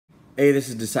Hey, this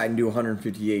is Deciding to Do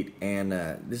 158, and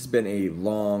this has been a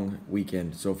long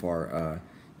weekend so far.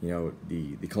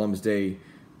 The Columbus Day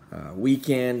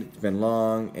weekend, it's been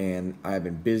long, and I've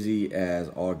been busy as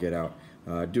all get out,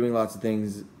 doing lots of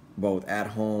things both at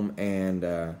home and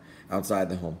outside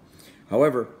the home.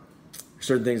 However,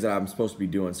 certain things that I'm supposed to be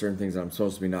doing, certain things that I'm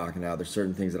supposed to be knocking out. There's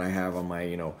certain things that I have on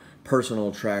my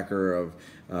personal tracker of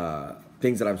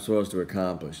things that I'm supposed to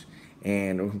accomplish.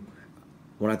 And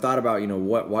when I thought about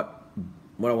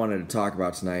what I wanted to talk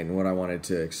about tonight and what I wanted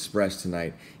to express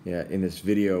tonight in this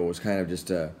video was kind of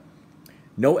just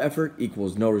no effort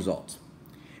equals no results.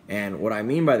 And what I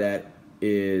mean by that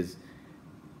is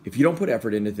if you don't put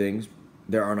effort into things,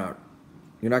 you're not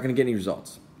going to get any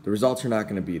results. The results are not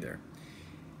going to be there.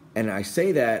 And I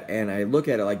say that and I look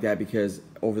at it like that because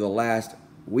over the last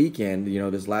weekend,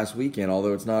 this last weekend,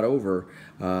 although it's not over,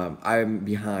 I'm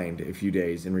behind a few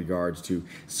days in regards to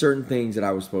certain things that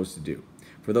I was supposed to do.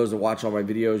 For those that watch all my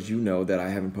videos, you know that I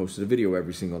haven't posted a video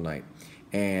every single night.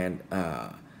 And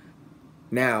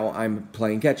now I'm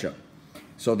playing catch up.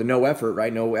 So the no effort,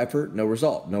 right? No effort, no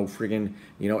result. No friggin'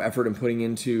 effort in putting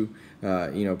into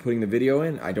putting the video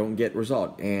in, I don't get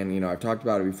result. And I've talked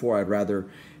about it before. I'd rather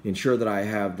ensure that I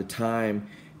have the time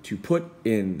to put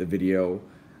in the video.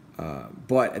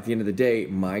 But at the end of the day,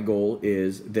 my goal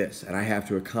is this, and I have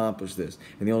to accomplish this.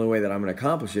 And the only way that I'm going to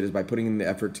accomplish it is by putting in the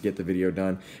effort to get the video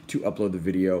done, to upload the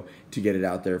video, to get it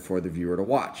out there for the viewer to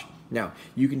watch. Now,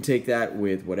 you can take that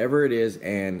with whatever it is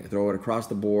and throw it across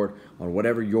the board on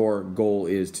whatever your goal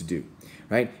is to do,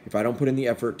 right? If I don't put in the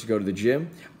effort to go to the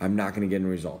gym, I'm not going to get any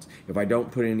results. If I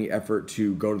don't put in the effort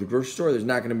to go to the grocery store, there's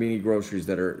not going to be any groceries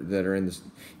that are in this,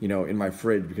 in my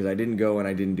fridge because I didn't go and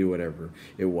I didn't do whatever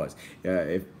it was.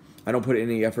 If I don't put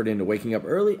any effort into waking up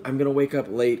early, I'm going to wake up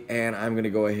late and I'm going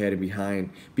to go ahead and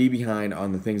be behind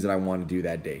on the things that I want to do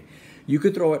that day. You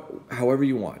could throw it however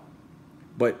you want,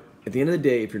 but at the end of the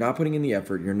day, if you're not putting in the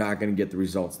effort, you're not going to get the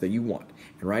results that you want.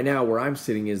 And right now, where I'm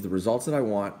sitting is the results that I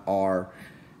want are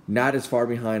not as far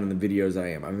behind on the videos that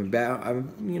I am.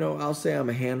 I'll say I'm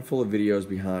a handful of videos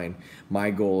behind my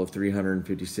goal of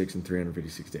 356 and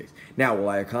 356 days. Now, will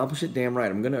I accomplish it? Damn right,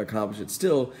 I'm going to accomplish it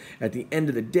still at the end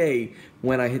of the day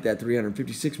when I hit that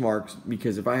 356 marks,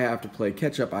 because if I have to play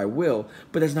catch up, I will,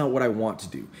 but that's not what I want to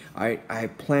do. I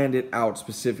planned it out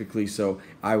specifically so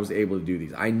I was able to do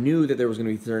these. I knew that there was going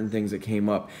to be certain things that came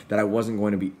up that I wasn't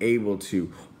going to be able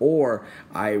to, or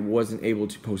I wasn't able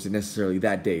to post it necessarily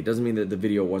that day. It doesn't mean that the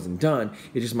video wasn't done.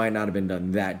 It just might not have been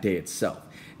done that day itself.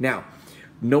 Now,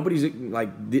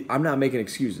 I'm not making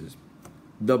excuses.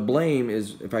 The blame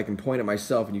is, if I can point at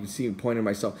myself, and you can see me pointing at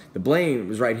myself, the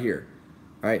blame is right here.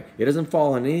 All right? It doesn't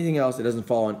fall on anything else. It doesn't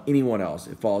fall on anyone else.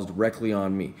 It falls directly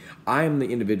on me. I am the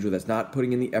individual that's not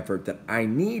putting in the effort that I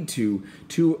need to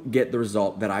get the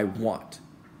result that I want.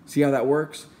 See how that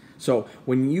works? So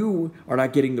when you are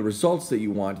not getting the results that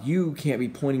you want, you can't be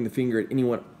pointing the finger at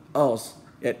anyone else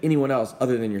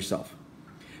other than yourself.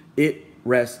 It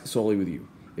rests solely with you.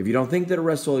 If you don't think that it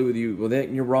rests solely with you, well,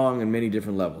 then you're wrong on many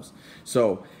different levels.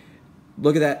 So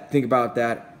look at that, think about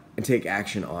that, and take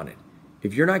action on it.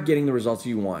 If you're not getting the results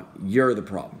you want, you're the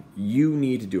problem. You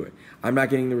need to do it. I'm not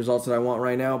getting the results that I want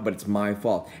right now, but it's my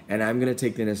fault. And I'm going to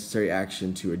take the necessary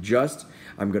action to adjust.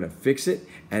 I'm going to fix it.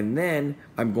 And then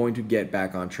I'm going to get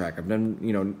back on track. I've done,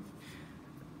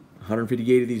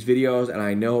 158 of these videos, and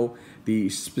I know the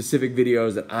specific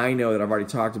videos that I know that I've already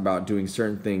talked about doing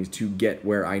certain things to get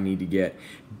where I need to get,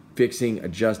 fixing,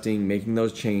 adjusting, making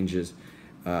those changes,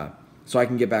 so I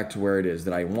can get back to where it is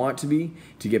that I want to be,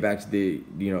 to get back to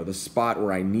the spot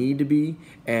where I need to be,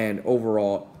 and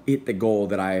overall hit the goal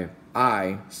that I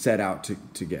set out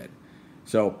to get.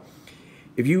 So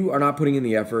if you are not putting in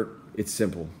the effort, it's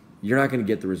simple. You're not going to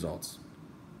get the results.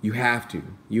 You have to.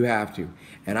 You have to.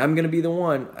 And I'm going to be the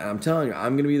one, I'm telling you,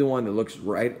 I'm going to be the one that looks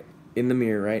right in the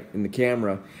mirror, right, in the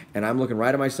camera, and I'm looking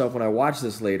right at myself when I watch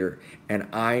this later, and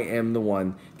I am the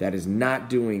one that is not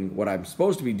doing what I'm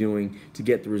supposed to be doing to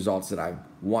get the results that I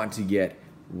want to get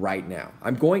right now.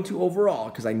 I'm going to overall,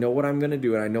 because I know what I'm going to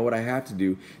do and I know what I have to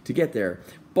do to get there,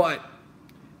 but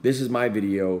this is my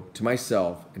video to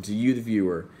myself and to you, the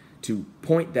viewer, to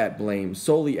point that blame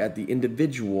solely at the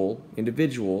individual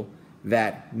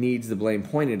that needs the blame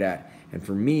pointed at. And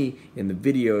for me, in the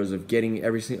videos of getting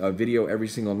a video every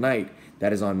single night,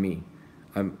 that is on me.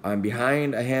 I'm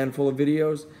behind a handful of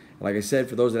videos. Like I said,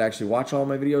 for those that actually watch all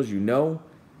my videos, you know,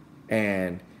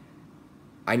 and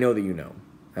I know that you know,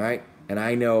 all right? And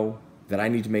I know that I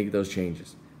need to make those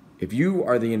changes. If you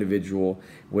are the individual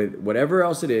with whatever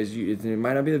else it is, it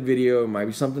might not be the video, it might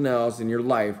be something else in your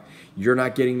life, you're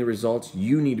not getting the results,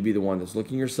 you need to be the one that's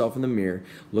looking yourself in the mirror,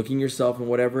 looking yourself in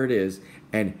whatever it is,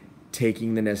 and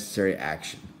taking the necessary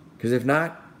action. Because if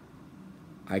not,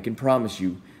 I can promise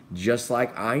you, just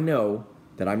like I know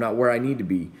that I'm not where I need to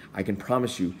be, I can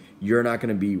promise you, you're not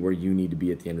going to be where you need to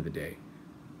be at the end of the day.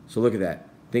 So look at that.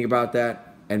 Think about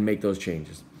that and make those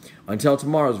changes. Until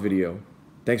tomorrow's video,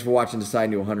 thanks for watching Decide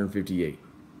New 158.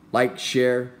 Like,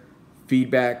 share,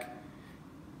 feedback,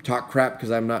 talk crap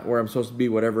because I'm not where I'm supposed to be,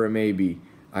 whatever it may be.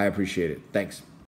 I appreciate it. Thanks.